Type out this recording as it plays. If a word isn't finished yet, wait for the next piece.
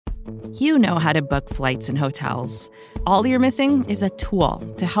You know how to book flights and hotels. All you're missing is a tool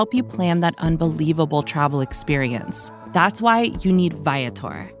to help you plan that unbelievable travel experience. That's why you need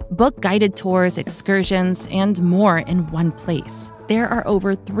Viator. Book guided tours, excursions, and more in one place. There are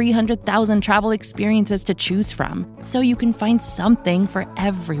over 300,000 travel experiences to choose from, so you can find something for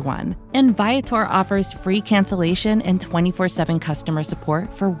everyone. And Viator offers free cancellation and 24/7 customer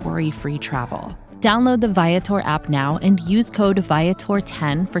support for worry-free travel. Download the Viator app now and use code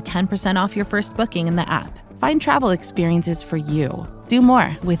Viator10 for 10% off your first booking in the app. Find travel experiences for you. Do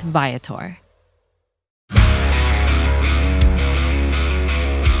more with Viator.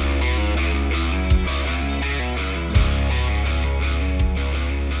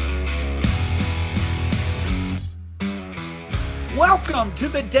 Welcome to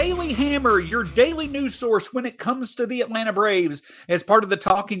the Daily Hammer, your daily news source when it comes to the Atlanta Braves as part of the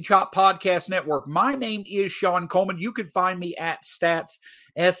Talking Chop Podcast Network. My name is Shawn Coleman. You can find me at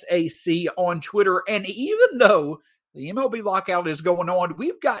StatsSAC on Twitter. And even though the MLB lockout is going on,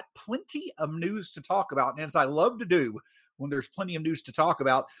 we've got plenty of news to talk about. And as I love to do when there's plenty of news to talk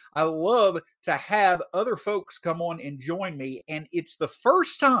about, I love to have other folks come on and join me. And it's the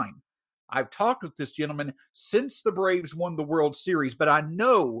first time I've talked with this gentleman since the Braves won the World Series, but I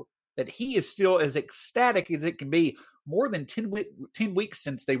know that he is still as ecstatic as it can be. More than 10 weeks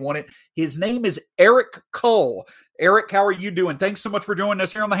since they won it. His name is Eric Cole. Eric, how are you doing? Thanks so much for joining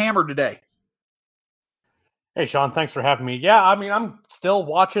us here on the Hammer today. Hey, Shawn, thanks for having me. Yeah, I mean, I'm still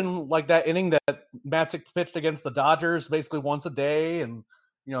watching like that inning that Matzek pitched against the Dodgers basically once a day, and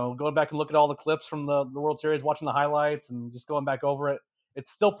going back and looking at all the clips from the World Series, watching the highlights and just going back over it. It's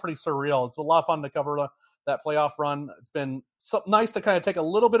still pretty surreal. It's a lot of fun to cover that playoff run. It's been nice to kind of take a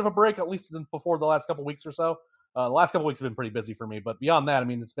little bit of a break, at least before the last couple of weeks or so. The last couple of weeks have been pretty busy for me, but beyond that, I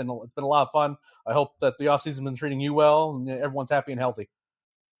mean, it's been a lot of fun. I hope that the offseason has been treating you well and everyone's happy and healthy.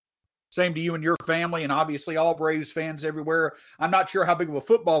 Same to you and your family, and obviously all Braves fans everywhere. I'm not sure how big of a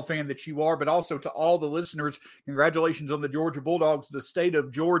football fan that you are, but also to all the listeners, congratulations on the Georgia Bulldogs, the state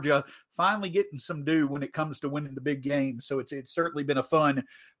of Georgia, finally getting some due when it comes to winning the big game. So it's certainly been a fun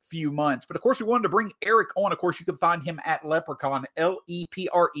few months. But, of course, we wanted to bring Eric on. Of course, you can find him at Leprechaun,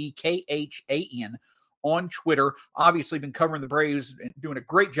 LEPREKHAN, on Twitter. Obviously been covering the Braves and doing a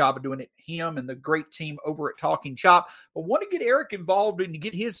great job of doing it, him and the great team over at Talking Chop. But want to get Eric involved and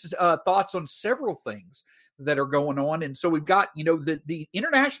get his thoughts on several things that are going on. And so we've got, the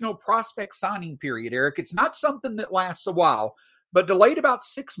international prospect signing period, Eric. It's not something that lasts a while, but delayed about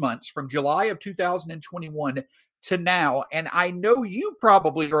 6 months from July of 2021 to now. And I know you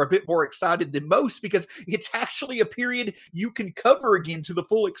probably are a bit more excited than most because it's actually a period you can cover again to the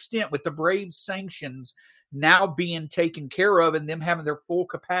full extent with the Braves sanctions now being taken care of and them having their full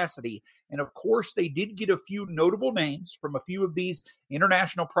capacity. And of course, they did get a few notable names from a few of these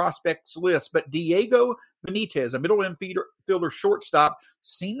international prospects lists, but Diego Benitez, a middle infielder shortstop,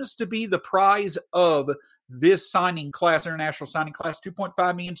 seems to be the prize of this signing class, international signing class,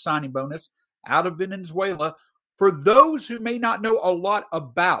 $2.5 million signing bonus out of Venezuela. For those who may not know a lot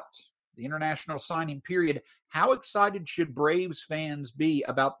about the international signing period, how excited should Braves fans be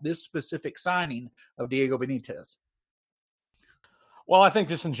about this specific signing of Diego Benitez? Well, I think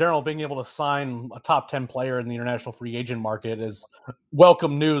just in general, being able to sign a top 10 player in the international free agent market is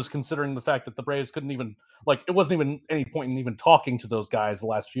welcome news, considering the fact that the Braves couldn't even, it wasn't even any point in even talking to those guys the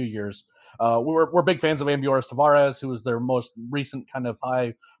last few years. We're big fans of Ambioris Tavares, who was their most recent kind of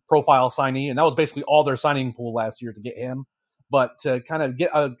high-profile signee, and that was basically all their signing pool last year to get him. But to kind of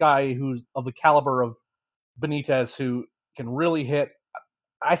get a guy who's of the caliber of Benitez, who can really hit,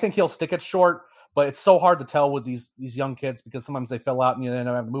 I think he'll stick it short. But it's so hard to tell with these young kids because sometimes they fill out and you end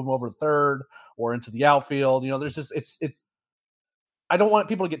up having to move them over to third or into the outfield. There's just it's. I don't want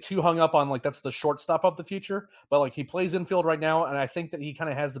people to get too hung up on that's the shortstop of the future, but he plays infield right now, and I think that he kind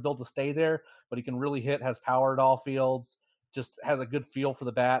of has the build to stay there. But he can really hit, has power at all fields, just has a good feel for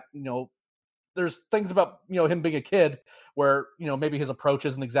the bat. There's things about him being a kid where maybe his approach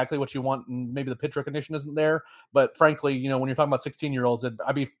isn't exactly what you want, and maybe the pitch recognition isn't there. But frankly, when you're talking about 16-year-olds,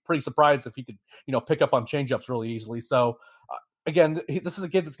 I'd be pretty surprised if he could pick up on changeups really easily. So again, this is a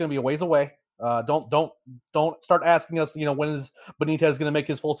kid that's going to be a ways away. Don't start asking us when is Benitez going to make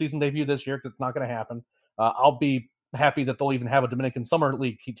his full season debut this year, because it's not going to happen. I'll be happy that they'll even have a Dominican Summer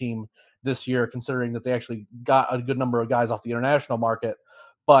League team this year, considering that they actually got a good number of guys off the international market.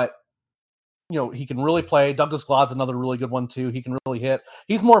 But he can really play. Douglas Glad's another really good one, too. He can really hit.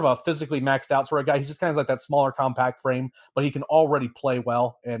 He's more of a physically maxed out sort of guy. He's just kind of like that smaller, compact frame, but he can already play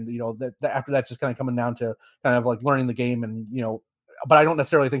well. And, after that's just kind of coming down to kind of learning the game. And, but I don't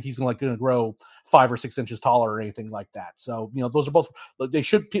necessarily think he's going to grow 5 or 6 inches taller or anything like that. So, those are both,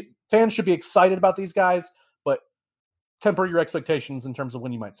 fans should be excited about these guys, but temper your expectations in terms of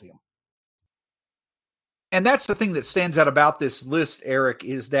when you might see them. And that's the thing that stands out about this list, Eric,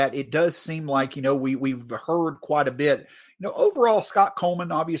 is that it does seem like, we've heard quite a bit. Overall, Scott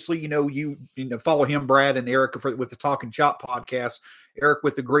Coleman, obviously, you follow him, Brad and Eric with the Talking Chop podcast, Eric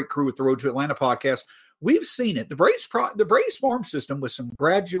with the great crew with the Road to Atlanta podcast. We've seen it. The Braves farm system with some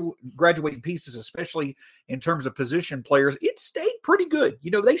graduating pieces, especially in terms of position players, it stayed pretty good.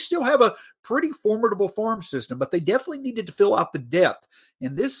 They still have a pretty formidable farm system, but they definitely needed to fill out the depth.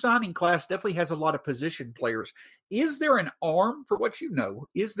 And this signing class definitely has a lot of position players. Is there an arm, for what you know,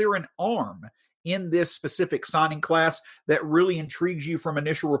 is there an arm in this specific signing class that really intrigues you from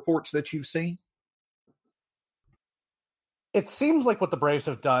initial reports that you've seen? It seems like what the Braves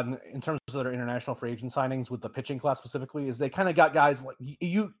have done in terms of their international free agent signings with the pitching class specifically is they kind of got guys like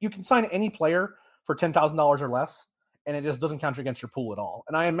you can sign any player for $10,000 or less, and it just doesn't count against your pool at all.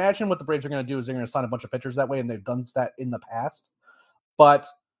 And I imagine what the Braves are going to do is they're going to sign a bunch of pitchers that way, and they've done that in the past. But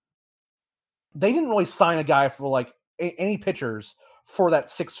they didn't really sign a guy for like any pitchers for that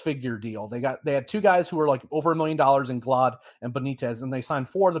 6-figure deal. They had 2 guys who were like over $1 million in Glad and Benitez, and they signed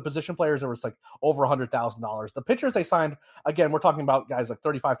 4 of the position players that was like over $100,000. The pitchers they signed, again, we're talking about guys like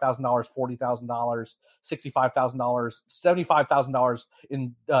 $35,000, $40,000, $65,000, $75,000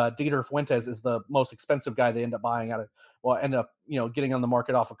 in Dieter Fuentes is the most expensive guy they end up buying end up getting on the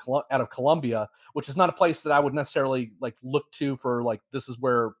market out of Colombia, which is not a place that I would necessarily like look to for like this is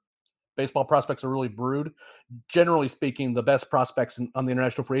where baseball prospects are really brewed. Generally speaking, the best prospects on the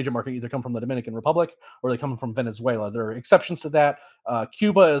international free agent market either come from the Dominican Republic or they come from Venezuela. There are exceptions to that.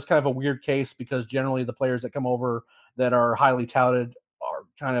 Cuba is kind of a weird case because generally the players that come over that are highly touted are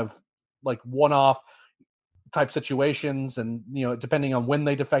kind of like one-off type situations, and depending on when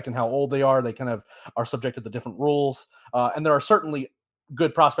they defect and how old they are, they kind of are subjected to different rules. And there are certainly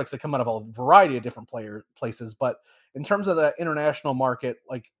good prospects that come out of a variety of different places. But in terms of the international market,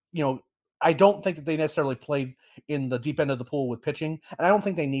 I don't think that they necessarily played in the deep end of the pool with pitching, and I don't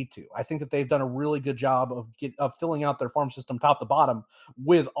think they need to. I think that they've done a really good job of filling out their farm system top to bottom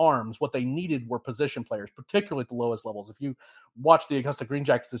with arms. What they needed were position players, particularly at the lowest levels. If you watch the Augusta Green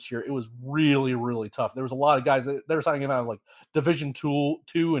Jackets this year, it was really, really tough. There was a lot of guys that they were signing out of like Division II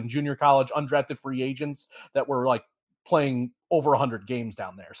and junior college undrafted free agents that were like playing over 100 games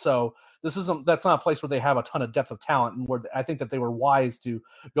down there. So that's not a place where they have a ton of depth of talent, and where I think that they were wise to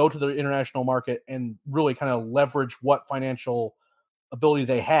go to the international market and really kind of leverage what financial ability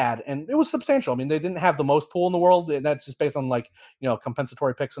they had. And it was substantial. I mean, they didn't have the most pool in the world, and that's just based on like,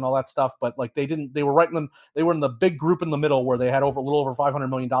 compensatory picks and all that stuff. But like they were in the big group in the middle where they had a little over $500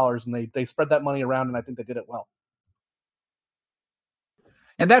 million, and they spread that money around, and I think they did it well.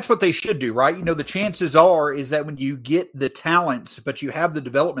 And that's what they should do, right? The chances is that when you get the talents, but you have the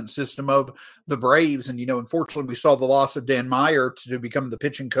development system of the Braves, and, unfortunately we saw the loss of Dan Meyer to become the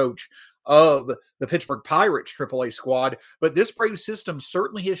pitching coach of the Pittsburgh Pirates AAA squad. But this Braves system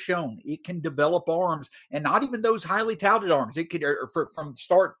certainly has shown it can develop arms, and not even those highly touted arms. It could, from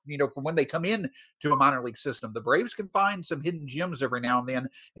start, from when they come in to a minor league system, the Braves can find some hidden gems every now and then.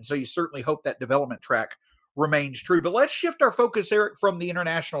 And so you certainly hope that development track remains true. But let's shift our focus, Eric, from the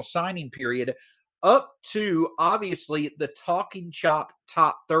international signing period up to, obviously, the Talking Chop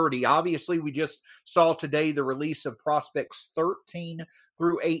Top 30. Obviously, we just saw today the release of prospects 13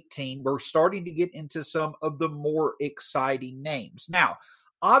 through 18. We're starting to get into some of the more exciting names. Now,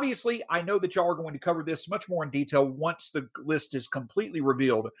 obviously, I know that y'all are going to cover this much more in detail once the list is completely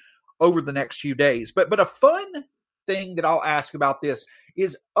revealed over the next few days. But a fun thing that I'll ask about this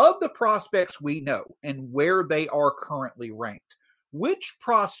is, of the prospects we know and where they are currently ranked, which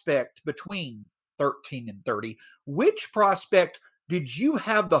prospect between 13 and 30, which prospect did you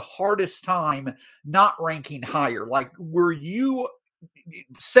have the hardest time not ranking higher? Like, were you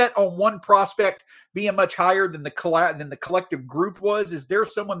set on one prospect being much higher than the collective group was? Is there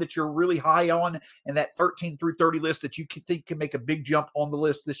someone that you're really high on in that 13 through 30 list that you think can make a big jump on the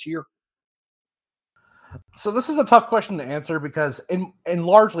list this year? So this is a tough question to answer because, and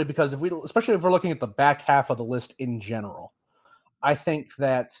largely because especially if we're looking at the back half of the list in general, I think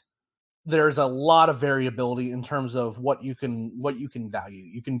that there's a lot of variability in terms of what you can value.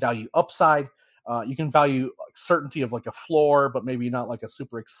 You can value upside. You can value certainty of like a floor, but maybe not like a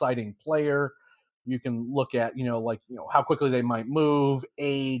super exciting player. You can look at, how quickly they might move,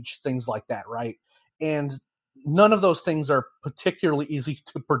 age, things like that, right? And none of those things are particularly easy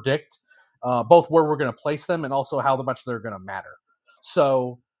to predict. Both where we're going to place them and also how much they're going to matter.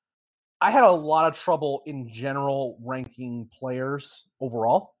 So I had a lot of trouble in general ranking players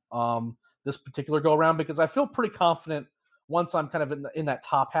overall this particular go around because I feel pretty confident once I'm kind of in that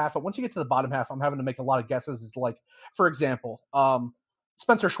top half. But once you get to the bottom half, I'm having to make a lot of guesses. It's like, for example,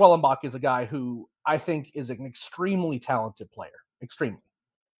 Spencer Schwellenbach is a guy who I think is an extremely talented player, extremely.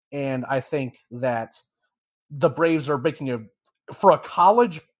 And I think that the Braves are making for a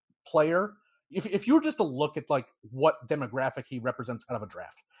college player, if you were just to look at like what demographic he represents out of a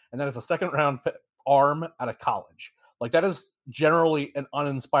draft, and that is a second round arm at a college, like that is generally an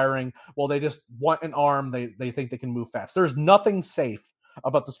uninspiring. Well, they just want an arm. They think they can move fast. There's nothing safe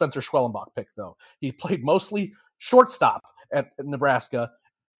about the Spencer Schwellenbach pick, though. He played mostly shortstop at Nebraska,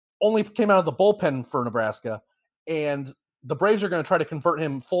 only came out of the bullpen for Nebraska, and the Braves are going to try to convert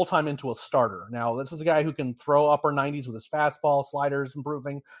him full-time into a starter. Now, this is a guy who can throw upper 90s with his fastball, sliders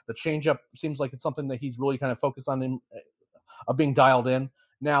improving. The changeup seems like it's something that he's really kind of focused on being dialed in.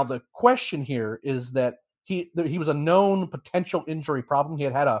 Now, the question here is that he was a known potential injury problem. He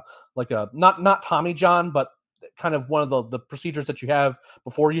had a not Tommy John, but kind of one of the procedures that you have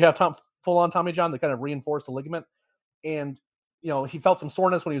before you have full-on Tommy John that kind of reinforce the ligament. And, he felt some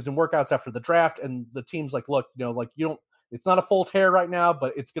soreness when he was in workouts after the draft, and the team's like, look, it's not a full tear right now,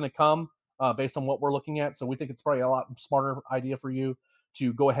 but it's going to come based on what we're looking at. So we think it's probably a lot smarter idea for you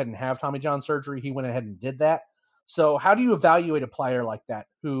to go ahead and have Tommy John surgery. He went ahead and did that. So how do you evaluate a player like that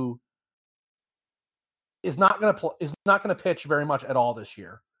who is not going to pitch very much at all this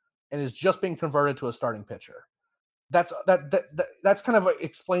year and is just being converted to a starting pitcher? That's kind of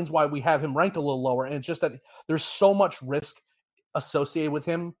explains why we have him ranked a little lower. And it's just that there's so much risk associated with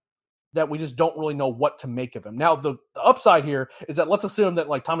him that we just don't really know what to make of him. Now, the upside here is that let's assume that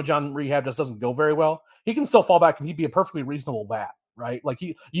like Tommy John rehab just doesn't go very well. He can still fall back and he'd be a perfectly reasonable bat, right? Like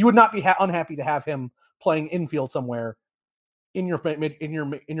you would not be unhappy to have him playing infield somewhere in your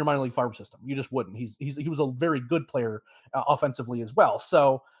minor league farm system. You just wouldn't. He was a very good player offensively as well.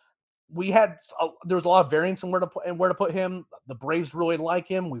 So there was a lot of variance in where to put him. The Braves really like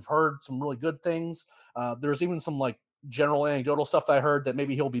him. We've heard some really good things. There's even some like general anecdotal stuff that I heard that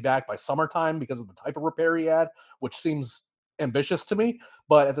maybe he'll be back by summertime because of the type of repair he had, which seems ambitious to me,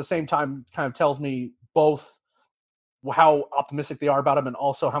 but at the same time kind of tells me both how optimistic they are about him and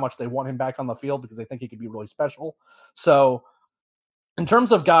also how much they want him back on the field because they think he could be really special. So in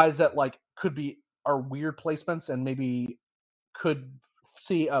terms of guys that like are weird placements and maybe could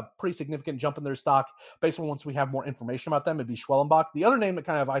see a pretty significant jump in their stock based on once we have more information about them, it'd be Schwellenbach. The other name that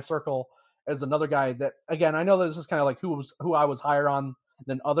kind of I circle as another guy that, again, I know that this is kind of like who I was higher on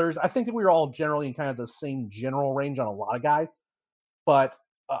than others. I think that we were all generally in kind of the same general range on a lot of guys. But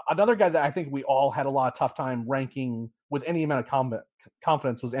another guy that I think we all had a lot of tough time ranking with any amount of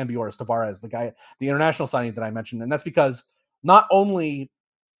confidence was Ambioris Tavares, the international signing that I mentioned. And that's because not only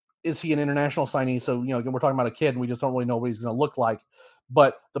is he an international signee, so, again, we're talking about a kid and we just don't really know what he's going to look like.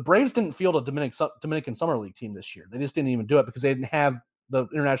 But the Braves didn't field a Dominican Summer League team this year. They just didn't even do it because they didn't have the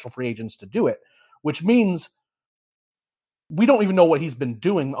international free agents to do it, which means we don't even know what he's been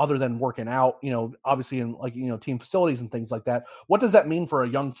doing other than working out, obviously in team facilities and things like that. What does that mean for a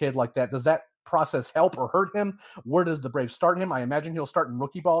young kid like that? Does that process help or hurt him? Where does the Braves start him? I imagine he'll start in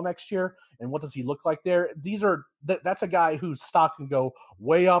rookie ball next year. And what does he look like there? That's a guy whose stock can go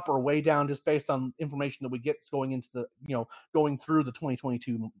way up or way down just based on information that we get going into going through the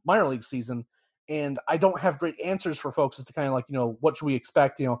 2022 minor league season. And I don't have great answers for folks as to kind of what should we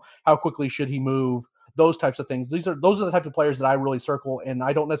expect? How quickly should he move? Those types of things. Those are the type of players that I really circle, and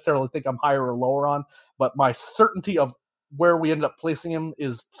I don't necessarily think I'm higher or lower on, but my certainty of where we end up placing him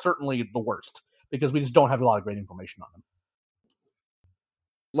is certainly the worst because we just don't have a lot of great information on him.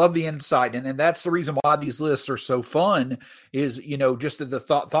 Love the insight. And that's the reason why these lists are so fun is, just the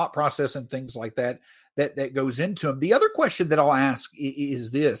thought process and things like that goes into them. The other question that I'll ask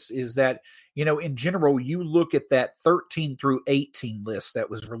is that, in general, you look at that 13 through 18 list that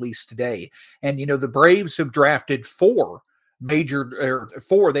was released today. And, the Braves have drafted they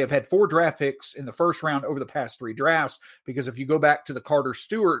have had 4 draft picks in the first round over the past 3 drafts, because if you go back to the Carter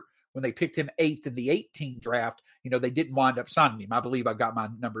Stewart, when they picked him 8th in the 18 draft, they didn't wind up signing him. I believe I've got my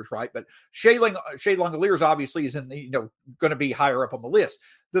numbers right, but Shea Langoliers obviously is going to be higher up on the list.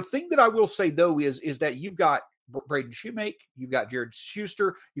 The thing that I will say though is that you've got Braden Shoemake, you've got Jared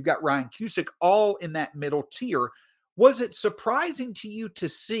Schuster, you've got Ryan Cusick, all in that middle tier. Was it surprising to you to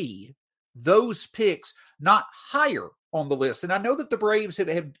see those picks not higher on the list? And I know that the Braves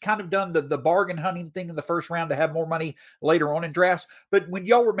had kind of done the bargain hunting thing in the first round to have more money later on in drafts. But when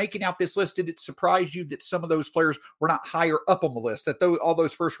y'all were making out this list, did it surprise you that some of those players were not higher up on the list, that all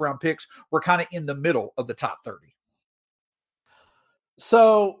those first round picks were kind of in the middle of the top 30?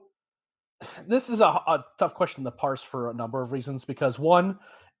 So this is a tough question to parse for a number of reasons, because one,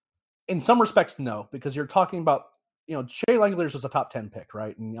 in some respects, no, because you're talking about, Shea Langeliers was a top 10 pick,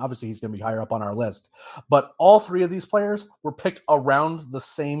 right? And obviously he's going to be higher up on our list. But all three of these players were picked around the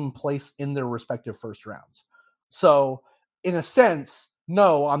same place in their respective first rounds. So in a sense,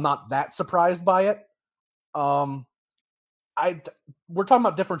 no, I'm not that surprised by it. We're talking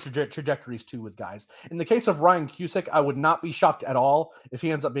about different trajectories too with guys. In the case of Ryan Cusick, I would not be shocked at all if he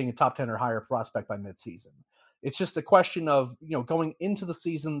ends up being a top 10 or higher prospect by midseason. It's just a question of, going into the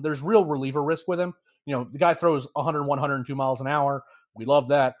season, there's real reliever risk with him. The guy throws 101, 102 miles an hour. We love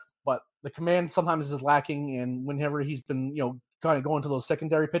that. But the command sometimes is lacking. And whenever he's been, kind of going to those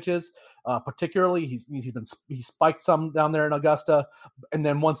secondary pitches, particularly, he spiked some down there in Augusta. And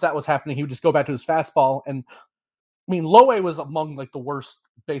then once that was happening, he would just go back to his fastball. And I mean, Lowe was among like the worst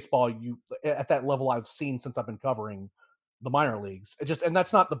baseball at that level I've seen since I've been covering the minor leagues. And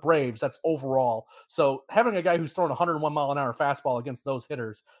that's not the Braves, that's overall. So having a guy who's throwing 101 mile an hour fastball against those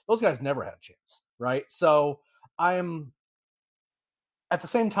hitters, those guys never had a chance, right? So at the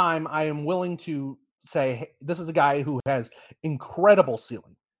same time, I am willing to say, hey, this is a guy who has incredible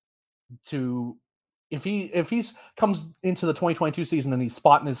ceiling if he comes into the 2022 season and he's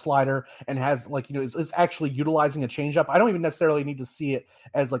spotting his slider and has is actually utilizing a changeup, I don't even necessarily need to see it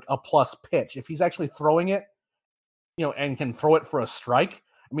as like a plus pitch. If he's actually throwing it, and can throw it for a strike.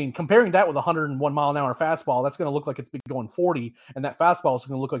 I mean, comparing that with a 101 mile an hour fastball, that's going to look like it's going 40, and that fastball is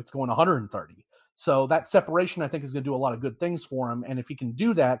going to look like it's going 130. So that separation, I think, is going to do a lot of good things for him. And if he can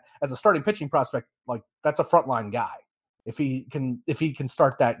do that as a starting pitching prospect, like that's a frontline guy. If he can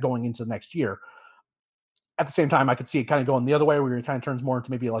start that going into next year. At the same time, I could see it kind of going the other way, where it kind of turns more into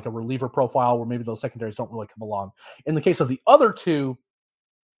maybe like a reliever profile, where maybe those secondaries don't really come along. In the case of the other two,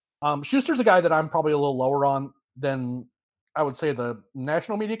 Schuster's a guy that I'm probably a little lower on than I would say the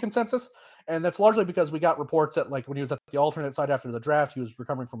national media consensus. And that's largely because we got reports that like when he was at the alternate side after the draft, he was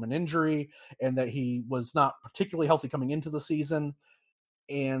recovering from an injury and that he was not particularly healthy coming into the season.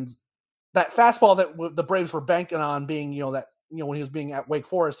 And that fastball that the Braves were banking on being, when he was being at Wake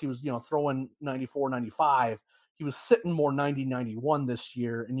Forest, he was, throwing 94, 95. He was sitting more 90, 91 this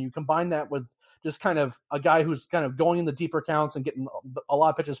year. And you combine that with just kind of a guy who's kind of going in the deeper counts and getting a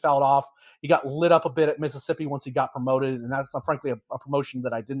lot of pitches fouled off. He got lit up a bit at Mississippi once he got promoted, and that's frankly a promotion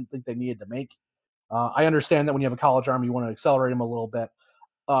that I didn't think they needed to make. I understand that when you have a college arm, you want to accelerate him a little bit.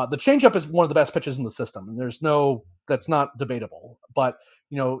 The changeup is one of the best pitches in the system, and that's not debatable. But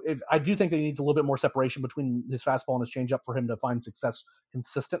I do think that he needs a little bit more separation between his fastball and his changeup for him to find success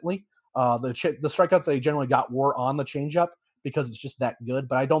consistently. The strikeouts that he generally got were on the changeup, because it's just that good.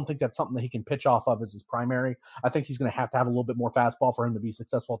 But I don't think that's something that he can pitch off of as his primary. I think he's going to have a little bit more fastball for him to be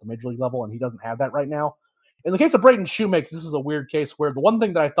successful at the major league level, and he doesn't have that right now. In the case of Braden Shoemaker, this is a weird case where the one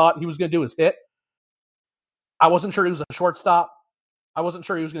thing that I thought he was going to do is hit. I wasn't sure he was a shortstop. I wasn't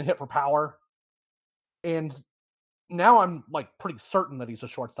sure he was going to hit for power. And now I'm like pretty certain that he's a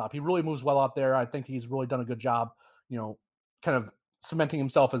shortstop. He really moves well out there. I think he's really done a good job, kind of cementing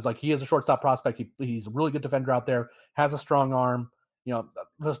himself as like he is a shortstop prospect. He's a really good defender out there, has a strong arm.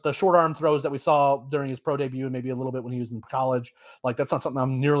 The short arm throws that we saw during his pro debut and maybe a little bit when he was in college, like that's not something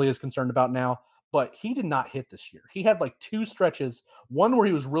I'm nearly as concerned about now. But he did not hit this year. He had like two stretches, one where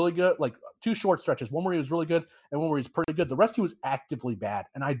he was really good, like two short stretches, one where he was really good and one where he's pretty good. The rest he was actively bad,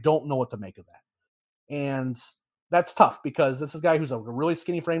 and I don't know what to make of that. And that's tough because this is a guy who's a really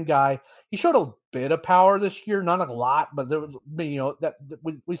skinny frame guy. He showed a bit of power this year, not a lot, but there was, that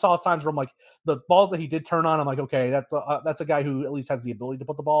we saw times where I'm like the balls that he did turn on. I'm like, okay, that's a guy who at least has the ability to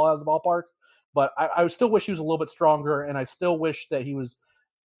put the ball out of the ballpark. But I still wish he was a little bit stronger, and I still wish that he was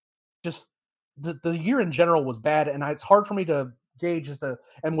just the year in general was bad, and it's hard for me to gauge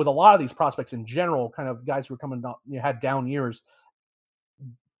and with a lot of these prospects in general, kind of guys who were coming down, had down years.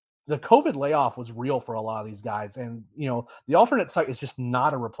 The COVID layoff was real for a lot of these guys. And, the alternate site is just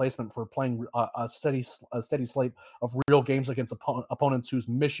not a replacement for playing a steady slate of real games against opponents whose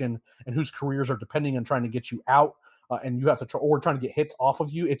mission and whose careers are depending on trying to get you out. And you have to or trying to get hits off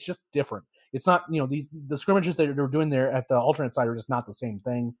of you. It's just different. It's not, the scrimmages that they're doing there at the alternate site are just not the same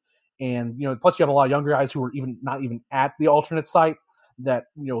thing. And, plus you have a lot of younger guys who are not even at the alternate site, that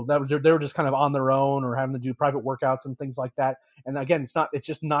they were just kind of on their own or having to do private workouts and things like that. And again, it's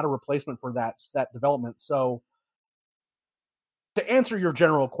just not a replacement for that development. So to answer your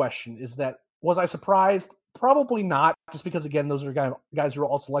general question is that, was I surprised? Probably not, just because again, those are guys who are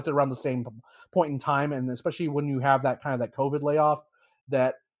all selected around the same point in time. And especially when you have that kind of that COVID layoff,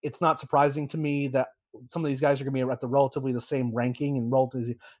 that it's not surprising to me that some of these guys are going to be at the relatively the same ranking and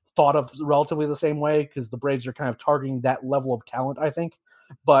relatively thought of relatively the same way, because the Braves are kind of targeting that level of talent, I think.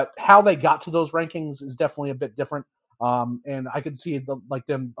 but how they got to those rankings is definitely a bit different. And I could see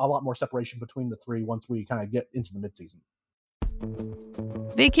them a lot more separation between the three once we kind of get into the midseason.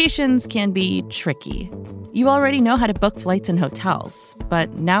 Vacations can be tricky. You already know how to book flights and hotels, but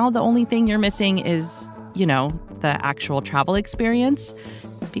now the only thing you're missing is, the actual travel experience.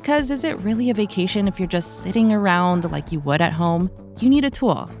 Because is it really a vacation if you're just sitting around like you would at home? You need a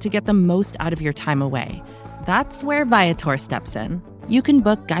tool to get the most out of your time away. That's where Viator steps in. You can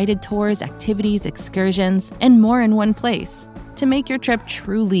book guided tours, activities, excursions, and more in one place to make your trip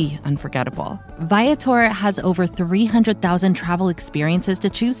truly unforgettable. Viator has over 300,000 travel experiences to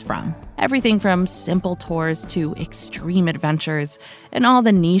choose from. Everything from simple tours to extreme adventures and all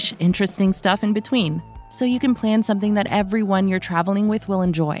the niche, interesting stuff in between. So you can plan something that everyone you're traveling with will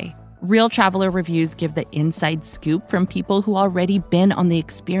enjoy. Real traveler reviews give the inside scoop from people who already been on the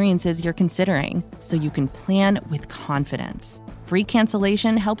experiences you're considering, so you can plan with confidence. Free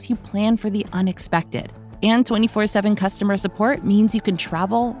cancellation helps you plan for the unexpected. And 24/7 customer support means you can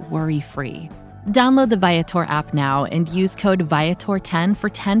travel worry-free. Download the Viator app now and use code Viator10 for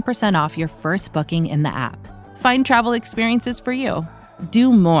 10% off your first booking in the app. Find travel experiences for you.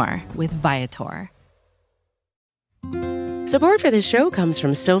 Do more with Viator. Support for this show comes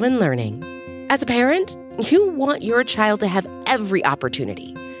from Sylvan Learning. As a parent, you want your child to have every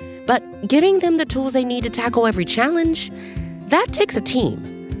opportunity, but giving them the tools they need to tackle every challenge, that takes a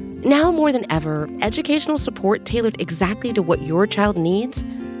team. Now more than ever, educational support tailored exactly to what your child needs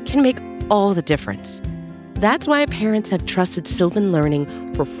can make all the difference. That's why parents have trusted Sylvan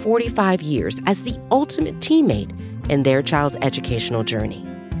Learning for 45 years as the ultimate teammate in their child's educational journey,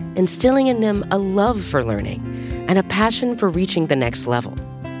 instilling in them a love for learning and a passion for reaching the next level.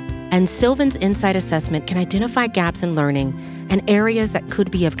 And Sylvan's Insight Assessment can identify gaps in learning and areas that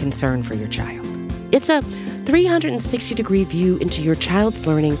could be of concern for your child. It's a 360-degree view into your child's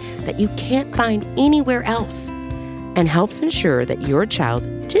learning that you can't find anywhere else, and helps ensure that your child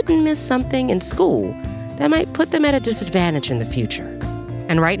didn't miss something in school that might put them at a disadvantage in the future.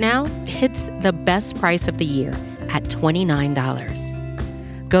 And right now, it's the best price of the year at $29.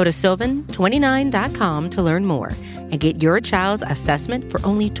 Go to sylvan29.com to learn more and get your child's assessment for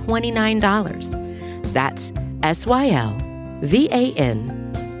only $29. That's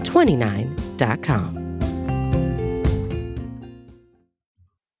SYLVAN29.com.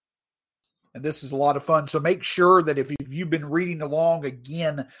 And this is a lot of fun. So make sure that if you've been reading along,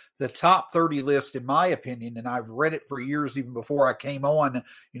 again, the top 30 list, in my opinion, and I've read it for years, even before I came on,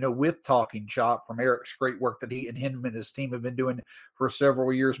 with Talking Chop, from Eric's great work that he and him and his team have been doing for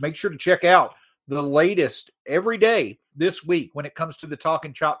several years. Make sure to check out the latest every day this week when it comes to the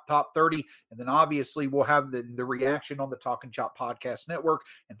Talking Chop top 30. And then obviously we'll have the reaction on the Talking Chop podcast network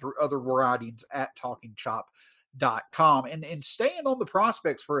and through other varieties at talkingchop.com. And staying on the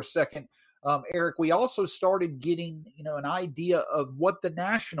prospects for a second, Eric, we also started getting, an idea of what the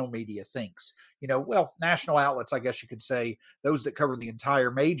national media thinks, national outlets, I guess you could say, those that cover the entire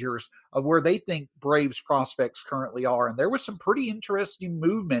majors, of where they think Braves prospects currently are. And there was some pretty interesting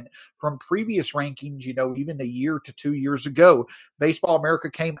movement from previous rankings, even a year to 2 years ago. Baseball America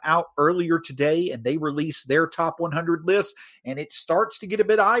came out earlier today and they released their top 100 list, and it starts to get a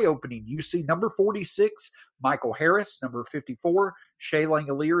bit eye-opening. You see number 46, Michael Harris, number 54, Shea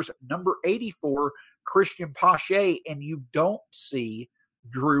Langoliers, number 84, Christian Pache, and you don't see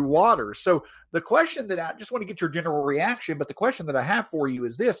Drew Waters. So the question that I just want to get your general reaction, but the question that I have for you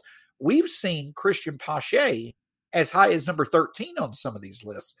is this. We've seen Christian Pache as high as number 13 on some of these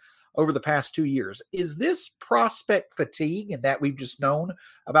lists over the past 2 years. Is this prospect fatigue, and that we've just known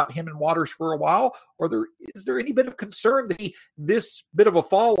about him and Waters for a while, or is there any bit of concern that this bit of a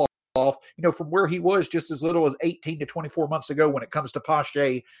fall off, from where he was just as little as 18 to 24 months ago when it comes to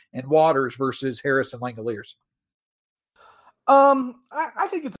Pache and Waters versus Harris and Langoliers? I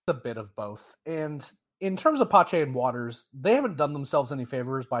think it's a bit of both. And in terms of Pache and Waters, they haven't done themselves any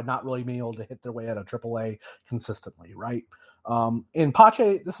favors by not really being able to hit their way out of AAA consistently, right? In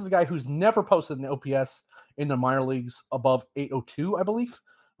Pache, this is a guy who's never posted an OPS in the minor leagues above 802, I believe.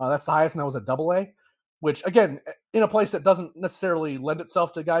 That's the highest, and that was at AA, which, again, in a place that doesn't necessarily lend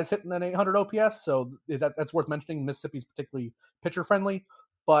itself to guys hitting an 800 OPS, so that's worth mentioning. Mississippi's particularly pitcher-friendly,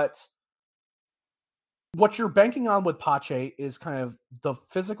 but what you're banking on with Pache is kind of the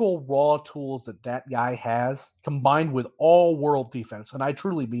physical raw tools that guy has, combined with all-world defense, and I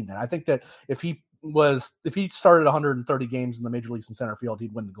truly mean that. I think that if he started 130 games in the major leagues in center field,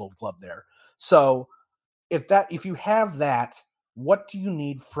 he'd win the Gold Glove there. So if you have that, what do you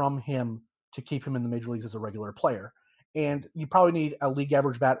need from him to keep him in the major leagues as a regular player? And you probably need a league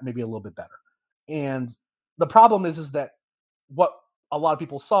average bat, maybe a little bit better. And the problem is that what a lot of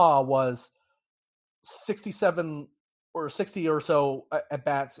people saw was 67 or 60 or so at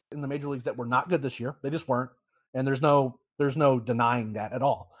bats in the major leagues that were not good this year. They just weren't. And there's no denying that at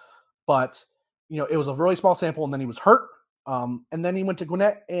all. But, it was a really small sample, and then he was hurt. And then he went to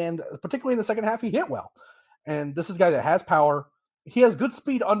Gwinnett, and particularly in the second half, he hit well. And this is a guy that has power. He has good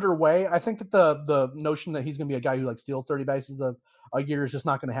speed underway. I think that the notion that he's going to be a guy who steals 30 bases a year is just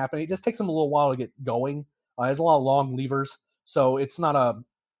not going to happen. It just takes him a little while to get going. He has a lot of long levers. So it's not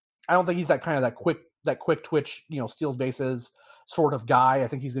I don't think he's that quick twitch, steals bases sort of guy. I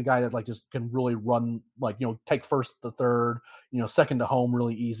think he's a guy that just can really run, take first to third, second to home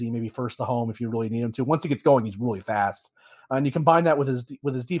really easy, maybe first to home if you really need him to. Once he gets going, he's really fast. And you combine that with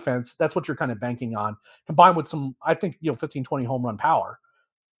his defense, that's what you're kind of banking on. Combined with some, I think, 15, 20 home run power.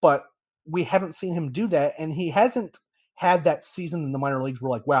 But we haven't seen him do that, and he hasn't had that season in the minor leagues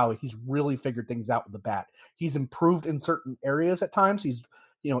where wow, he's really figured things out with the bat. He's improved in certain areas at times. He's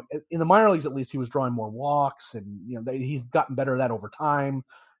in the minor leagues, at least, he was drawing more walks, and he's gotten better at that over time.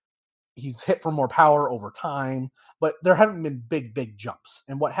 He's hit for more power over time, but there haven't been big jumps.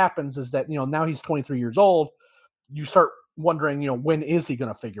 And what happens is that now he's 23 years old. You start wondering, when is he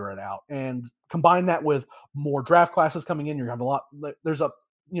going to figure it out? And combine that with more draft classes coming in. You have a lot. There's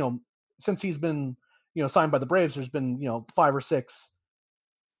since he's been signed by the Braves, there's been 5 or 6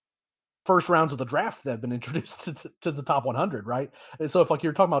 first rounds of the draft that have been introduced to the top 100, right? And so if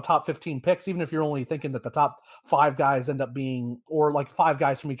you're talking about top 15 picks, even if you're only thinking that the top 5 guys end up being, or 5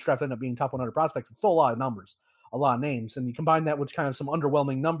 guys from each draft end up being top 100 prospects, it's still a lot of numbers, a lot of names. And you combine that with kind of some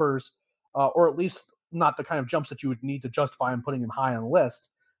underwhelming numbers, or at least not the kind of jumps that you would need to justify him putting him high on the list.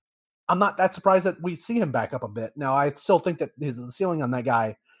 I'm not that surprised that we see him back up a bit. Now, I still think that the ceiling on that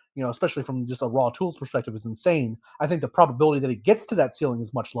guy, especially from just a raw tools perspective, is insane. I think the probability that he gets to that ceiling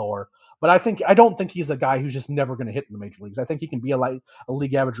is much lower. But I don't think he's a guy who's just never going to hit in the major leagues. I think he can be a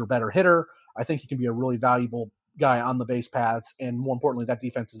league average or better hitter. I think he can be a really valuable guy on the base paths. And more importantly, that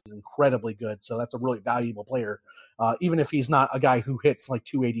defense is incredibly good. So that's a really valuable player. Even if he's not a guy who hits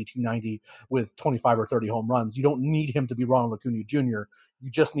 280, 290 with 25 or 30 home runs, you don't need him to be Ronald Acuna Jr.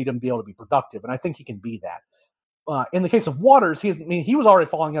 You just need him to be able to be productive. And I think he can be that. In the case of Waters, he was already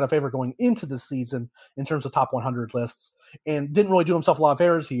falling out of favor going into the season in terms of top 100 lists, and didn't really do himself a lot of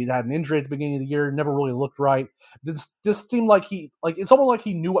favors. He had an injury at the beginning of the year, never really looked right. This seemed like it's almost like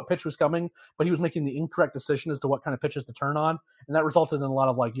he knew what pitch was coming, but he was making the incorrect decision as to what kind of pitches to turn on, and that resulted in a lot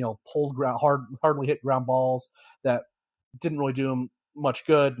of pulled ground, hardly hit ground balls that didn't really do him much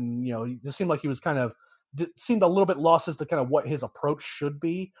good. And it just seemed like he was seemed a little bit lost as to kind of what his approach should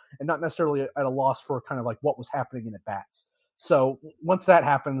be, and not necessarily at a loss for kind of what was happening in at bats. So once that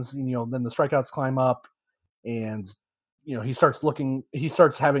happens, then the strikeouts climb up, and he starts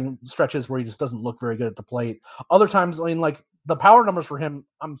having stretches where he just doesn't look very good at the plate. Other times, the power numbers for him,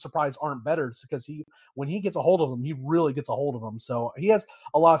 I'm surprised aren't better, because when he gets a hold of them, he really gets a hold of them. So he has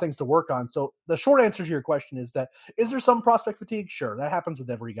a lot of things to work on. So the short answer to your question is there some prospect fatigue? Sure. That happens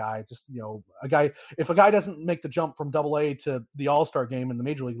with every guy. Just, if a guy doesn't make the jump from AA to the All-Star game in the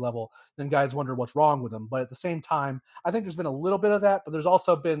major league level, then guys wonder what's wrong with him. But at the same time, I think there's been a little bit of that, but there's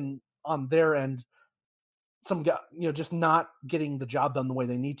also been on their end some guy, just not getting the job done the way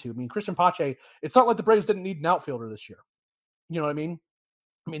they need to. I mean, Christian Pache, it's not like the Braves didn't need an outfielder this year. You know what I mean?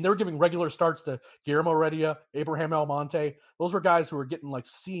 I mean, they were giving regular starts to Guillermo Heredia, Abraham Almonte. Those were guys who were getting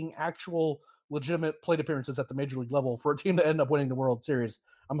seeing actual legitimate plate appearances at the major league level for a team to end up winning the World Series.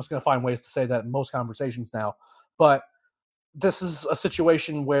 I'm just going to find ways to say that in most conversations now. But this is a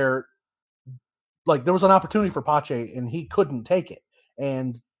situation where there was an opportunity for Pache and he couldn't take it.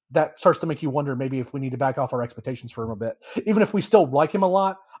 And that starts to make you wonder maybe if we need to back off our expectations for him a bit. Even if we still like him a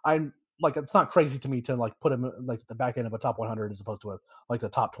lot, it's not crazy to me to put him at the back end of a top 100 as opposed to the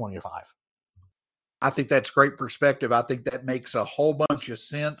top 25. I think that's great perspective. I think that makes a whole bunch of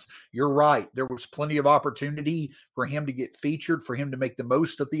sense. You're right. There was plenty of opportunity for him to get featured, for him to make the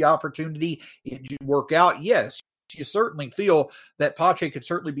most of the opportunity. It didn't work out. Yes, you certainly feel that Pache could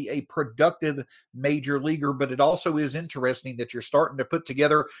certainly be a productive major leaguer, but it also is interesting that you're starting to put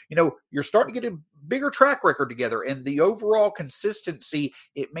together, you're starting to get a bigger track record together, and the overall consistency,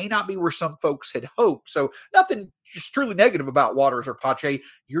 it may not be where some folks had hoped. So nothing just truly negative about Waters or Pache.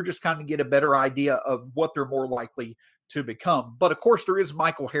 You're just kind of get a better idea of what they're more likely to become. But of course, there is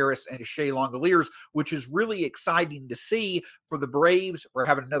Michael Harris and Shea Langoliers, which is really exciting to see for the Braves. We're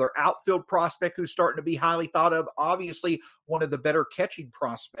having another outfield prospect who's starting to be highly thought of. Obviously, one of the better catching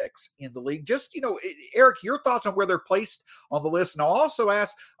prospects in the league. Just, Eric, your thoughts on where they're placed on the list. And I'll also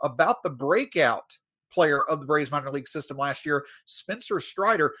ask about the breakout player of the Braves minor league system last year, Spencer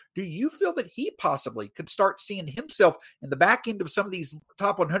Strider. Do you feel that he possibly could start seeing himself in the back end of some of these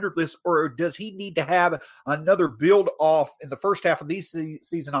top 100 lists, or does he need to have another build off in the first half of this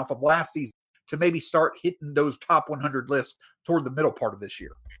season off of last season to maybe start hitting those top 100 lists toward the middle part of this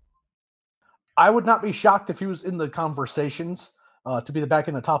year? I would not be shocked if he was in the conversations to be back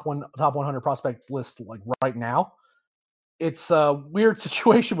in the top 100 prospect list like right now. It's a weird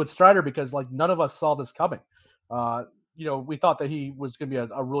situation with Strider because like none of us saw this coming. We thought that he was going to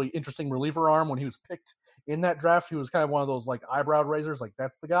be a really interesting reliever arm when he was picked in that draft. He was kind of one of those like eyebrow raisers, like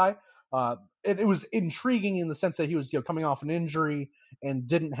that's the guy. It was intriguing in the sense that he was coming off an injury and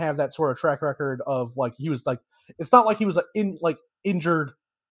didn't have that sort of track record of like he was like it's not like he was injured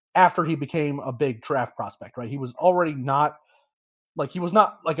after he became a big draft prospect, right? He was already not like he was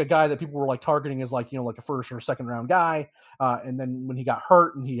not like a guy that people were like targeting as like like a first or second round guy. And then when he got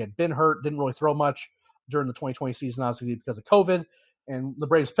hurt and he had been hurt, didn't really throw much during the 2020 season, obviously because of COVID. And the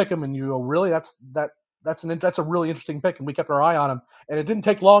Braves pick him, and you go, really? That's a really interesting pick, and we kept our eye on him. And it didn't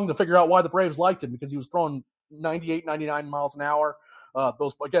take long to figure out why the Braves liked him because he was throwing 98, 99 miles an hour.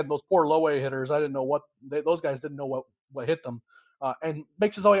 Those poor low A hitters, I didn't know those guys didn't know what hit them. And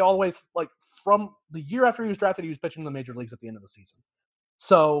makes his way all the way like from the year after he was drafted, he was pitching in the major leagues at the end of the season.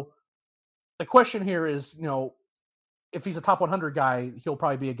 So the question here is, if he's a top 100 guy, he'll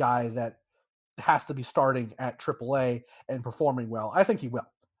probably be a guy that has to be starting at AAA and performing well. I think he will.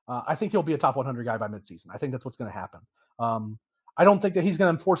 I think he'll be a top 100 guy by midseason. I think that's what's going to happen. I don't think that he's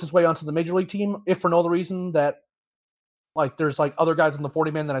going to force his way onto the major league team, if for no other reason that like there's like other guys in the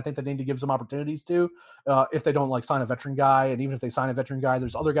 40-man that I think they need to give some opportunities to if they don't like sign a veteran guy. And even if they sign a veteran guy,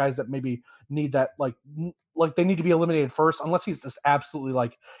 there's other guys that maybe need that like they need to be eliminated first, unless he's just absolutely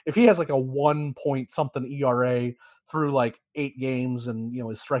like if he has like a 1 point something ERA through like 8 games and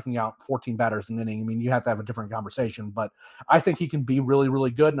is striking out 14 batters an inning. I mean, you have to have a different conversation, but I think he can be really,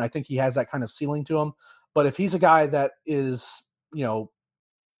 really good. And I think he has that kind of ceiling to him. But if he's a guy that is,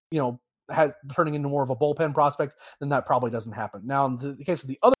 has turning into more of a bullpen prospect, then that probably doesn't happen. Now, in the case of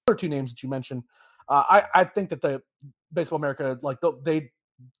the other 2 names that you mentioned, I think that the Baseball America, like they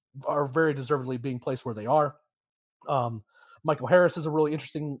are very deservedly being placed where they are. Michael Harris is a really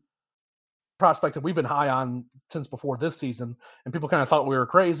interesting prospect that we've been high on since before this season, and people kind of thought we were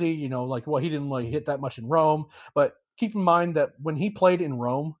crazy, he didn't really hit that much in Rome. But keep in mind that when he played in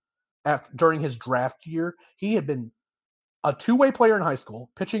Rome during his draft year, he had been a 2-way player in high school,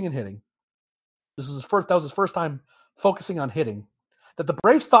 pitching and hitting. That was his first time focusing on hitting. That the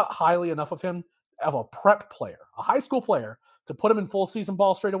Braves thought highly enough of him, of a prep player, a high school player, to put him in full season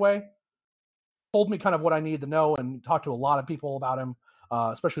ball straight away. Told me kind of what I needed to know, and talked to a lot of people about him,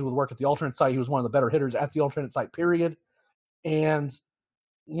 especially with work at the alternate site. He was one of the better hitters at the alternate site, period. And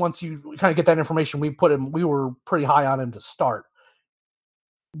once you kind of get that information, we were pretty high on him to start.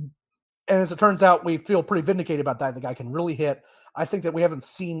 And as it turns out, we feel pretty vindicated about that. The guy can really hit. I think that we haven't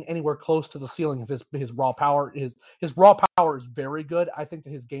seen anywhere close to the ceiling of his raw power. His raw power is very good. I think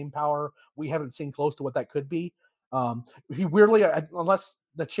that his game power, we haven't seen close to what that could be. He weirdly, unless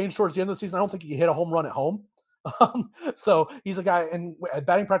the change towards the end of the season, I don't think he can hit a home run at home. So he's a guy, and at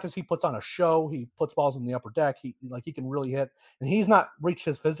batting practice, he puts on a show. He puts balls in the upper deck. He can really hit, and he's not reached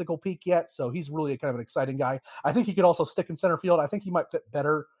his physical peak yet. So he's really kind of an exciting guy. I think he could also stick in center field. I think he might fit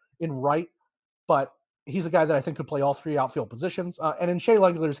better in right, but he's a guy that I think could play all 3 outfield positions. And in Shea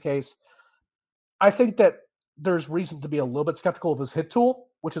Langler's case, I think that there's reason to be a little bit skeptical of his hit tool,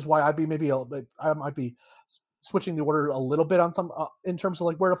 which is why I might be switching the order a little bit on some in terms of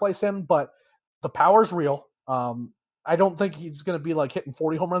like where to place him. But the power's real. I don't think he's going to be like hitting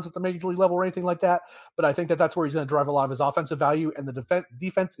 40 home runs at the major league level or anything like that. But I think that that's where he's going to drive a lot of his offensive value. And the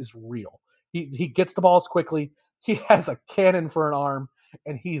defense is real. He gets the balls quickly. He has a cannon for an arm.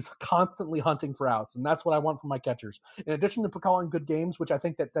 And he's constantly hunting for outs. And that's what I want from my catchers. In addition to calling good games, which I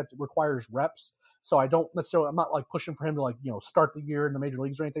think that requires reps. So I'm not like pushing for him to start the year in the major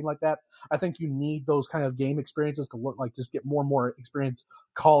leagues or anything like that. I think you need those kind of game experiences to look like just get more and more experience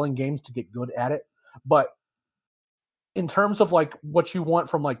calling games to get good at it. But in terms of like what you want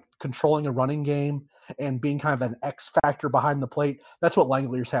from like controlling a running game and being kind of an X factor behind the plate, that's what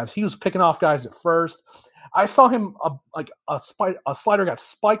Langeliers has. He was picking off guys at first. I saw him a slider got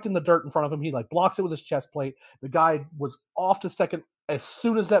spiked in the dirt in front of him. He like blocks it with his chest plate. The guy was off to second as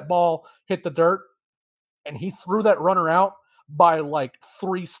soon as that ball hit the dirt, and he threw that runner out by like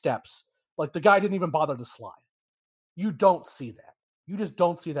 3 steps. Like the guy didn't even bother to slide. You don't see that. You just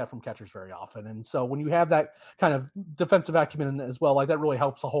don't see that from catchers very often. And so when you have that kind of defensive acumen as well, like that really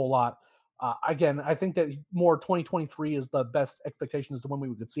helps a whole lot. Again, I think that more 2023 is the best expectation as to when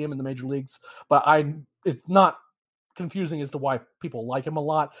we could see him in the major leagues. But it's not confusing as to why people like him a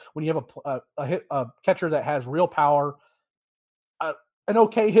lot. When you have a catcher that has real power, an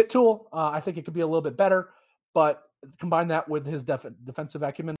okay hit tool, I think it could be a little bit better. But combine that with his defensive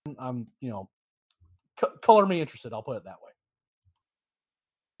acumen, color me interested. I'll put it that way.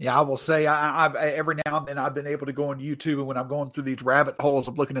 Yeah, I will say I've every now and then I've been able to go on YouTube, and when I'm going through these rabbit holes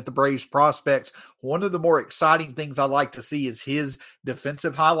of looking at the Braves prospects, one of the more exciting things I like to see is his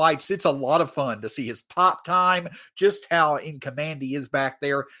defensive highlights. It's a lot of fun to see his pop time, just how in command he is back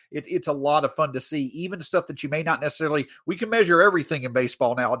there. It's a lot of fun to see, even stuff that you may not necessarily, we can measure everything in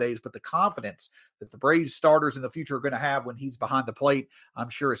baseball nowadays, but the confidence that the Braves starters in the future are going to have when he's behind the plate, I'm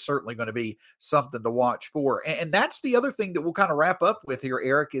sure is certainly going to be something to watch for. And that's the other thing that we'll kind of wrap up with here,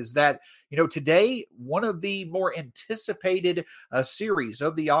 Eric, is that, today, one of the more anticipated series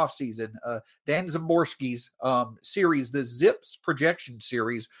of the offseason, Dan Szymborski's series, the Zips projection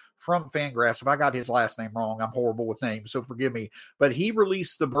series from Fangraphs. If I got his last name wrong, I'm horrible with names, so forgive me. But he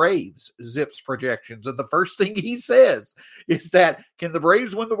released the Braves Zips projections, and the first thing he says is that, can the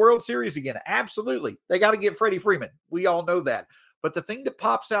Braves win the World Series again? Absolutely. They got to get Freddie Freeman. We all know that. But the thing that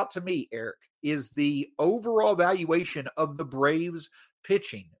pops out to me, Eric, is the overall valuation of the Braves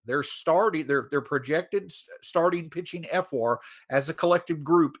pitching. Their projected starting pitching FWAR as a collective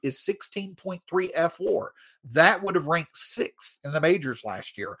group is 16.3 FWAR. That would have ranked 6th in the majors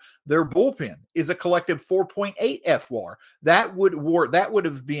last year. Their bullpen is a collective 4.8 FWAR. That would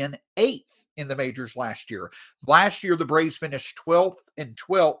have been 8th in the majors last year. Last year, the Braves finished 12th and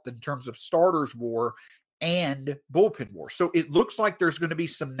 12th in terms of starters WAR and bullpen war. So it looks like there's going to be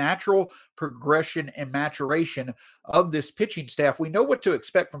some natural progression and maturation of this pitching staff. We know what to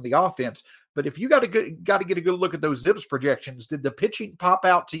expect from the offense, but if you got to get a good look at those Zips projections, did the pitching pop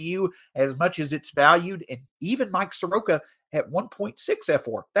out to you as much as it's valued? And even Mike Soroka at 1.6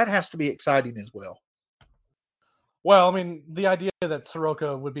 FWAR, that has to be exciting as well. Well, I mean, the idea that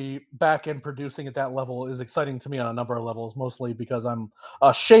Soroka would be back and producing at that level is exciting to me on a number of levels, mostly because I'm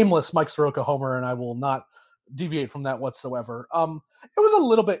a shameless Mike Soroka homer, and I will not deviate from that whatsoever. It was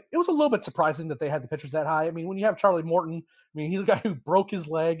a little bit surprising that they had the pitchers that high. I mean, when you have Charlie Morton, I mean, he's a guy who broke his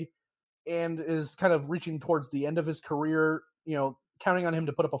leg and is kind of reaching towards the end of his career. Counting on him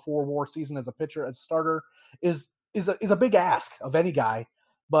to put up a 4 WAR season as a pitcher, as a starter, is a big ask of any guy.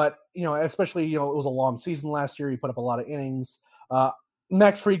 But, especially, it was a long season last year. He put up a lot of innings.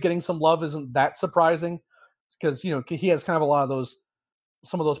 Max Fried getting some love isn't that surprising because, he has kind of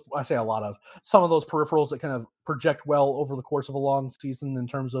some of those peripherals that kind of project well over the course of a long season in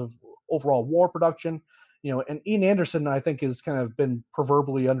terms of overall WAR production. And Ian Anderson, I think, has kind of been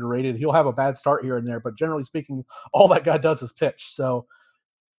proverbially underrated. He'll have a bad start here and there, but generally speaking, all that guy does is pitch. So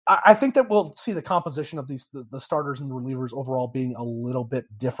I think that we'll see the composition of the starters and the relievers overall being a little bit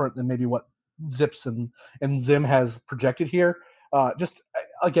different than maybe what Zips and Zim has projected here. Just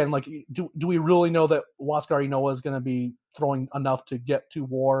again, like, do we really know that Huascar Ynoa is going to be throwing enough to get to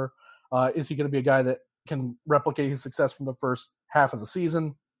WAR? Is he going to be a guy that can replicate his success from the first half of the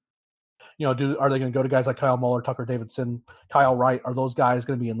season? Are they going to go to guys like Kyle Muller, Tucker Davidson, Kyle Wright? Are those guys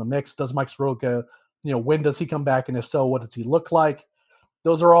going to be in the mix? Does Mike Soroka, when does he come back? And if so, what does he look like?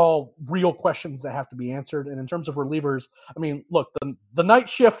 Those are all real questions that have to be answered. And in terms of relievers, I mean, look, the night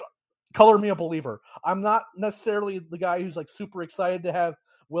shift, color me a believer. I'm not necessarily the guy who's like super excited to have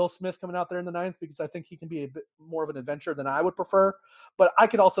Will Smith coming out there in the ninth because I think he can be a bit more of an adventure than I would prefer. But I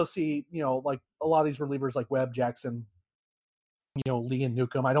could also see, like a lot of these relievers like Webb, Jackson, Lee and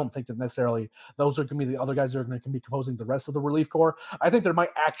Newcomb. I don't think that necessarily those are going to be the other guys that are going to be composing the rest of the relief corps. I think there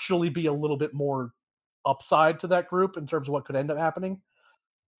might actually be a little bit more upside to that group in terms of what could end up happening.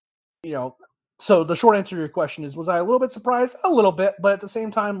 So the short answer to your question is, was I a little bit surprised? A little bit, but at the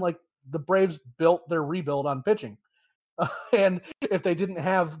same time, like, the Braves built their rebuild on pitching. And if they didn't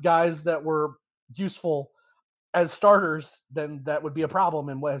have guys that were useful as starters, then that would be a problem.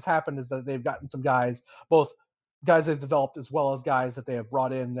 And what has happened is that they've gotten some guys, both guys they've developed as well as guys that they have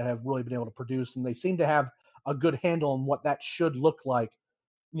brought in that have really been able to produce. And they seem to have a good handle on what that should look like.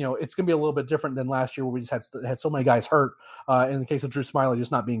 It's going to be a little bit different than last year where we just had so many guys hurt. In the case of Drew Smyly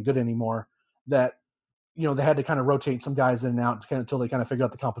just not being good anymore, that, they had to kind of rotate some guys in and out until they kind of figured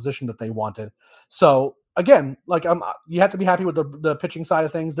out the composition that they wanted. So again, like, you have to be happy with the pitching side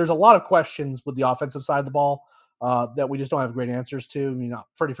of things. There's a lot of questions with the offensive side of the ball that we just don't have great answers to.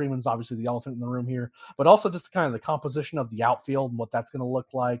 Freddie Freeman's obviously the elephant in the room here, but also just kind of the composition of the outfield and what that's going to look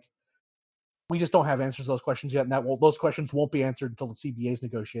like. We just don't have answers to those questions yet, and those questions won't be answered until the CBA is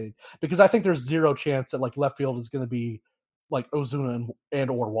negotiated. Because I think there's zero chance that like left field is going to be like Ozuna and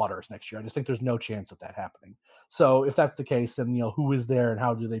or Waters next year. I just think there's no chance of that happening. So if that's the case, then who is there and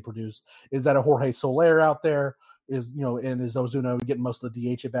how do they produce? Is that a Jorge Soler out there? Is Ozuna getting most of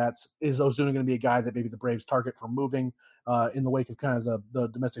the DH at bats? Is Ozuna going to be a guy that maybe the Braves target for moving in the wake of kind of the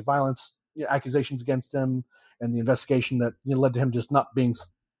domestic violence accusations against him and the investigation that led to him just not being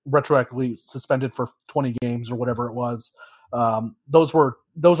retroactively suspended for 20 games or whatever it was? Those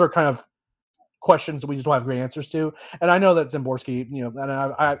are kind of questions that we just don't have great answers to. And I know that Szymborski,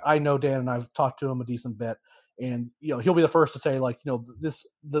 and I know Dan, and I've talked to him a decent bit, and he'll be the first to say, like,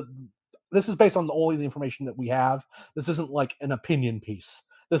 this is based on only the information that we have. This isn't like an opinion piece.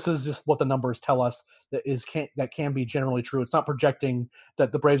 This is just what the numbers tell us that can be generally true. It's not projecting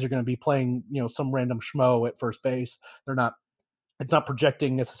that the Braves are going to be playing, some random schmo at first base. It's not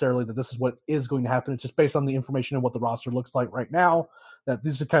projecting necessarily that this is what is going to happen. It's just based on the information and what the roster looks like right now, that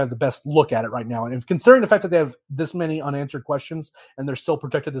this is kind of the best look at it right now. And if considering the fact that they have this many unanswered questions and they're still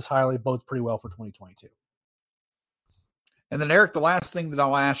projected this highly, bodes pretty well for 2022. And then, Eric, the last thing that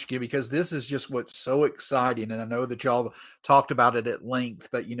I'll ask you, because this is just what's so exciting, and I know that y'all talked about it at length,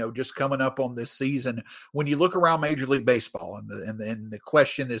 but, just coming up on this season, when you look around Major League Baseball and the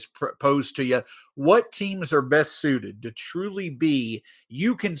question is posed to you, what teams are best suited to truly be,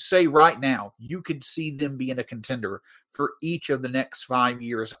 you can say right now, you could see them being a contender for each of the next 5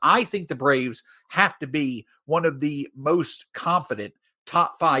 years. I think the Braves have to be one of the most confident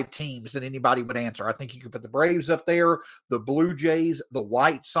top 5 teams that anybody would answer. I think you could put the Braves up there, the Blue Jays, the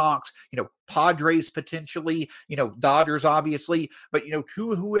White Sox, Padres potentially, Dodgers obviously, but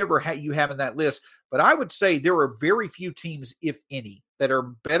whoever you have in that list. But I would say there are very few teams, if any, that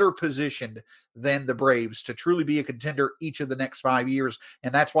are better positioned than the Braves to truly be a contender each of the next 5 years.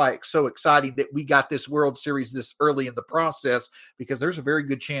 And that's why it's so exciting that we got this World Series this early in the process, because there's a very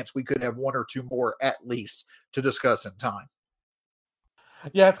good chance we could have one or two more at least to discuss in time.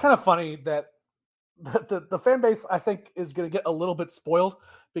 Yeah, it's kind of funny that the fan base, I think, is going to get a little bit spoiled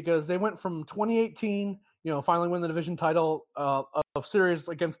because they went from 2018, finally win the division title of series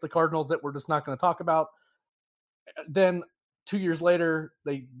against the Cardinals that we're just not going to talk about. Then 2 years later,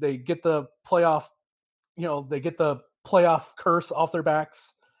 they get the playoff, they get the playoff curse off their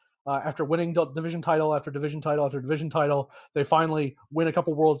backs after winning division title after division title after division title. They finally win a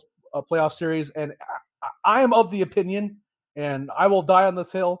couple World Playoff Series, and I am of the opinion, and I will die on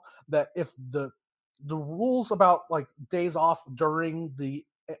this hill, that if the rules about like days off during the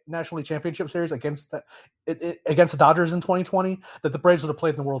National League Championship Series against the Dodgers in 2020, that the Braves would have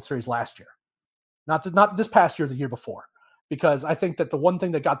played in the World Series last year, not this past year, the year before. Because I think that the one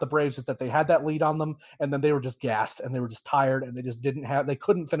thing that got the Braves is that they had that lead on them, and then they were just gassed and they were just tired, and they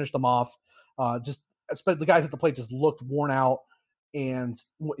couldn't finish them off. The guys at the plate just looked worn out. And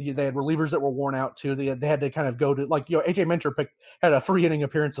they had relievers that were worn out too. They had to kind of go to AJ Minter had a 3-inning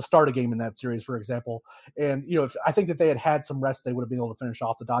appearance to start a game in that series, for example. And I think that they had some rest, they would have been able to finish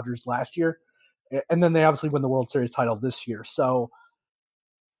off the Dodgers last year. And then they obviously win the World Series title this year. So,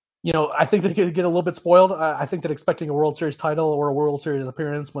 I think they could get a little bit spoiled. I think that expecting a World Series title or a World Series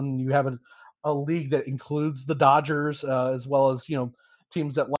appearance when you have a league that includes the Dodgers as well as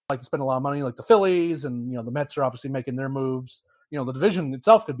teams that like to spend a lot of money, like the Phillies, and the Mets are obviously making their moves. The division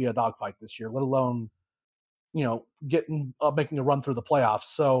itself could be a dogfight this year, let alone, making a run through the playoffs.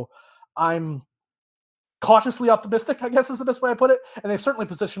 So I'm cautiously optimistic, I guess is the best way I put it. And they've certainly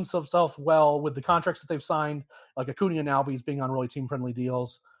positioned themselves well with the contracts that they've signed, like Acuna and Albies being on really team-friendly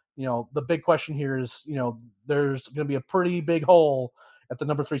deals. The big question here is, there's going to be a pretty big hole at the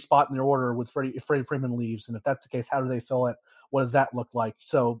number 3 spot in their order if Freddie Freeman leaves. And if that's the case, how do they fill it? What does that look like?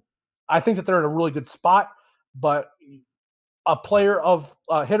 So I think that they're in a really good spot, but a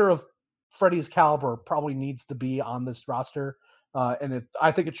hitter of Freddie's caliber probably needs to be on this roster.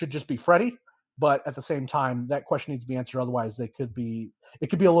 I think it should just be Freddie, but at the same time, that question needs to be answered. Otherwise, it could be a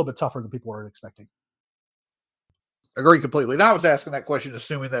little bit tougher than people are expecting. Agree completely. And I was asking that question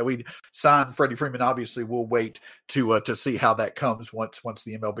assuming that we'd sign Freddie Freeman. Obviously, we'll wait to see how that comes once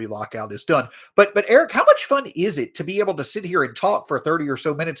the MLB lockout is done. But Eric, how much fun is it to be able to sit here and talk for 30 or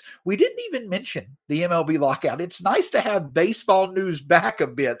so minutes? We didn't even mention the MLB lockout. It's nice to have baseball news back a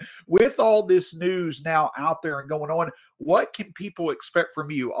bit with all this news now out there and going on. What can people expect from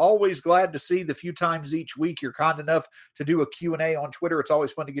you? Always glad to see the few times each week you're kind enough to do a Q&A on Twitter. It's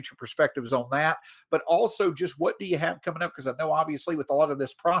always fun to get your perspectives on that. But also just what do you have coming up? Because I know obviously with a lot of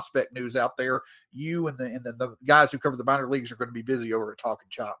this prospect news out there, you and the guys who cover the minor leagues are going to be busy over at Talking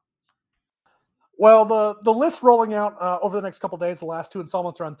Chop. Well, the list rolling out over the next couple of days, the last 2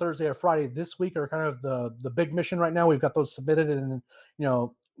 installments are on Thursday or Friday this week, are kind of the big mission right now. We've got those submitted, and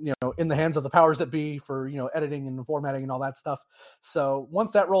in the hands of the powers that be for, editing and formatting and all that stuff. So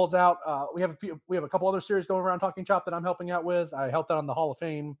once that rolls out, we have a couple other series going around Talking Chop that I'm helping out with. I helped out on the Hall of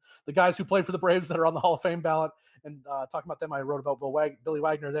Fame, the guys who played for the Braves that are on the Hall of Fame ballot, and talking about them. I wrote about Billy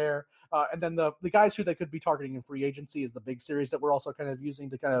Wagner there. And then the guys who they could be targeting in free agency is the big series that we're also kind of using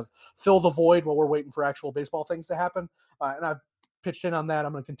to kind of fill the void while we're waiting for actual baseball things to happen. And I've pitched in on that.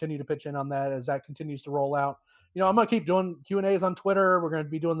 I'm going to continue to pitch in on that as that continues to roll out. I'm going to keep doing Q&As on Twitter. We're going to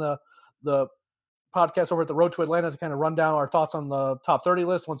be doing the podcast over at the Road to Atlanta to kind of run down our thoughts on the top 30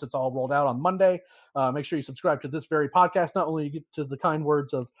 list once it's all rolled out on Monday. Make sure you subscribe to this very podcast. Not only you get to the kind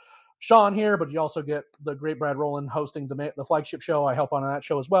words of Shawn here, but you also get the great Brad Rowland hosting the flagship show. I help on that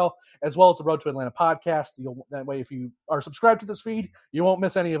show as well as the Road to Atlanta podcast. That way, if you are subscribed to this feed, you won't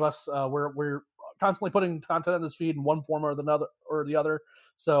miss any of us. We're constantly putting content in this feed in one form or the other.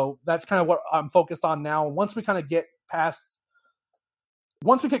 So that's kind of what I'm focused on now. Once we get kind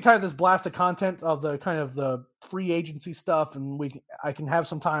of this blast of content of the kind of the free agency stuff, and I can have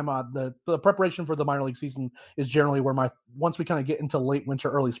some time on the preparation for the minor league season is generally where once we kind of get into late winter,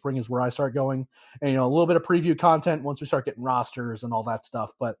 early spring is where I start going, and a little bit of preview content once we start getting rosters and all that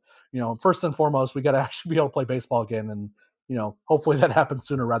stuff. But first and foremost, we got to actually be able to play baseball again, and hopefully that happens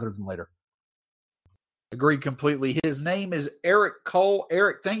sooner rather than later. Agreed completely. His name is Eric Cole.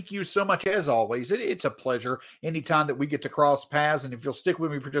 Eric, thank you so much as always. It's a pleasure anytime that we get to cross paths, and if you'll stick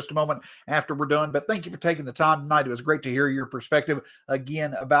with me for just a moment after we're done. But thank you for taking the time tonight. It was great to hear your perspective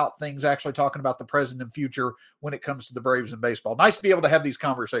again about things, actually talking about the present and future when it comes to the Braves and baseball. Nice to be able to have these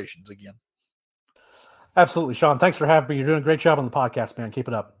conversations again. Absolutely, Shawn. Thanks for having me. You're doing a great job on the podcast, man. Keep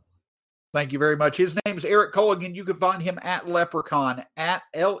it up. Thank you very much. His name's Eric Cole. Again, you can find him at Leprechaun, at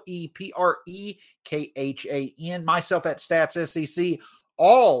LEPREKHAN, myself at Stats SEC.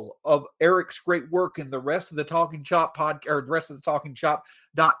 All of Eric's great work and the rest of the Talking Chop podcast, or the rest of the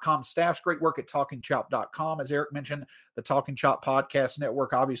TalkingChop.com staff's great work at TalkingChop.com. As Eric mentioned, the Talking Chop Podcast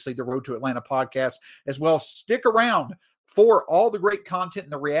Network, obviously the Road to Atlanta podcast as well. Stick around for all the great content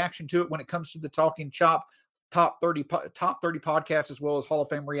and the reaction to it when it comes to the Talking Chop top 30 podcasts, as well as Hall of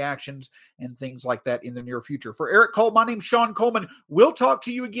Fame reactions and things like that in the near future. For Eric Cole, my name's Shawn Coleman. We'll talk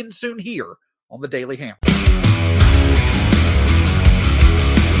to you again soon here on the Daily Hammer.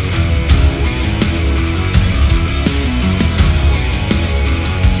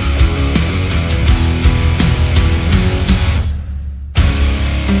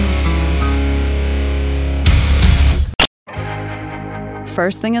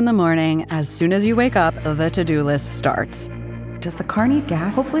 First thing in the morning, as soon as you wake up, the to-do list starts. Does the car need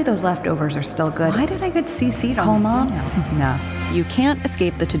gas? Hopefully those leftovers are still good. Why did I get CC'd on the email? No. You can't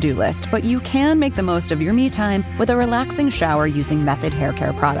escape the to-do list, but you can make the most of your me time with a relaxing shower using Method hair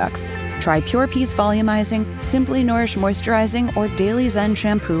care products. Try Pure Peace Volumizing, Simply Nourish Moisturizing, or Daily Zen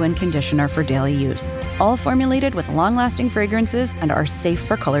Shampoo and Conditioner for daily use. All formulated with long-lasting fragrances and are safe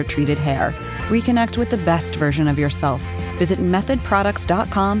for color-treated hair. Reconnect with the best version of yourself. Visit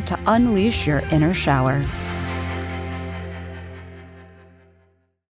methodproducts.com to unleash your inner shower.